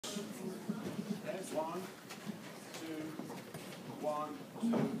1, 2, 1,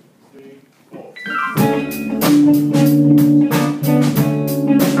 2, 3, 4.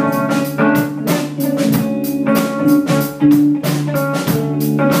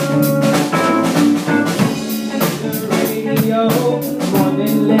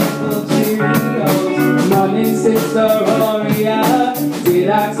 Morning little Cheerios, morning sister Gloria. Did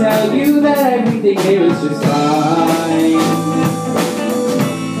I tell you that everything here is just fine?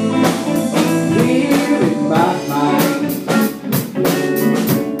 Here in my mind.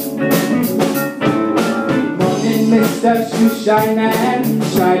 Morning Mr. Shoe shining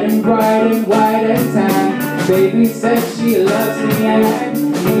bright and white and tan. Baby says she loves me and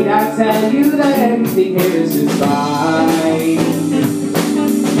need I tell you that everything here is just fine?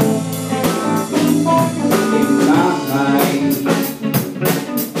 In my mind.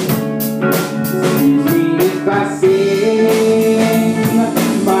 Excuse me if I sing,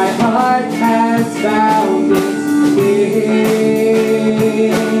 my heart has found its wings,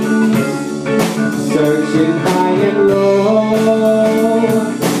 searching high and low,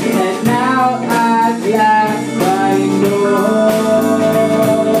 and now at last I know.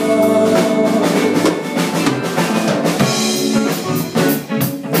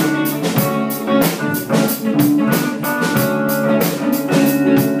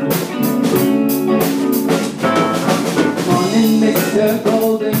 The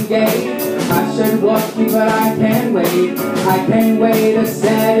Golden Gate, I should walk you, but I can't wait. I can't wait to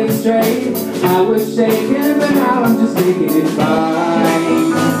set it straight. I was shaking, but now I'm just making it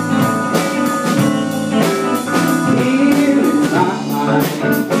fine. Here in my mind,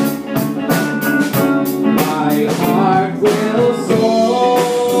 my heart will soar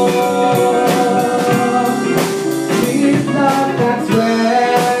with love that's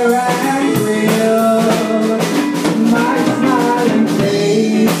rare and real. My smiling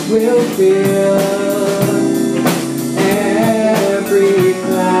face will fill every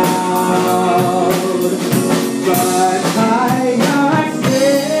cloud, but I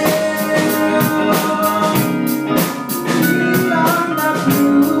still on the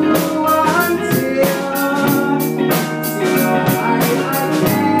blue until I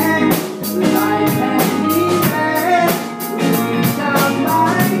can be there. Reach out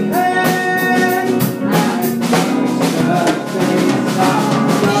my hand and touch the face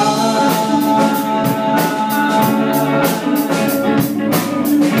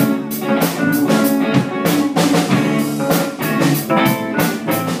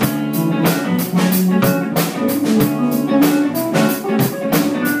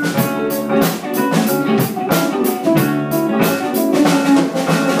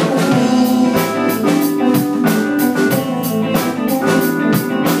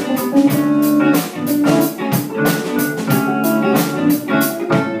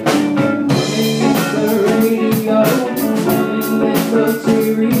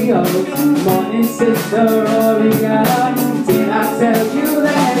of morning sister Gloria. Did I tell you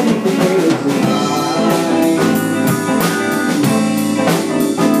that everything is fine?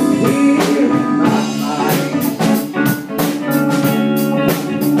 Here in my mind.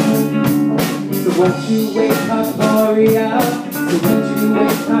 So won't you wake up Gloria? So won't you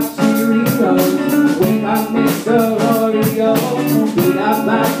wake up Cheerios? Wake up Mr. Oreo. Beat up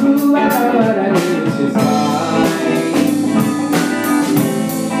my crew, what I need is just fine.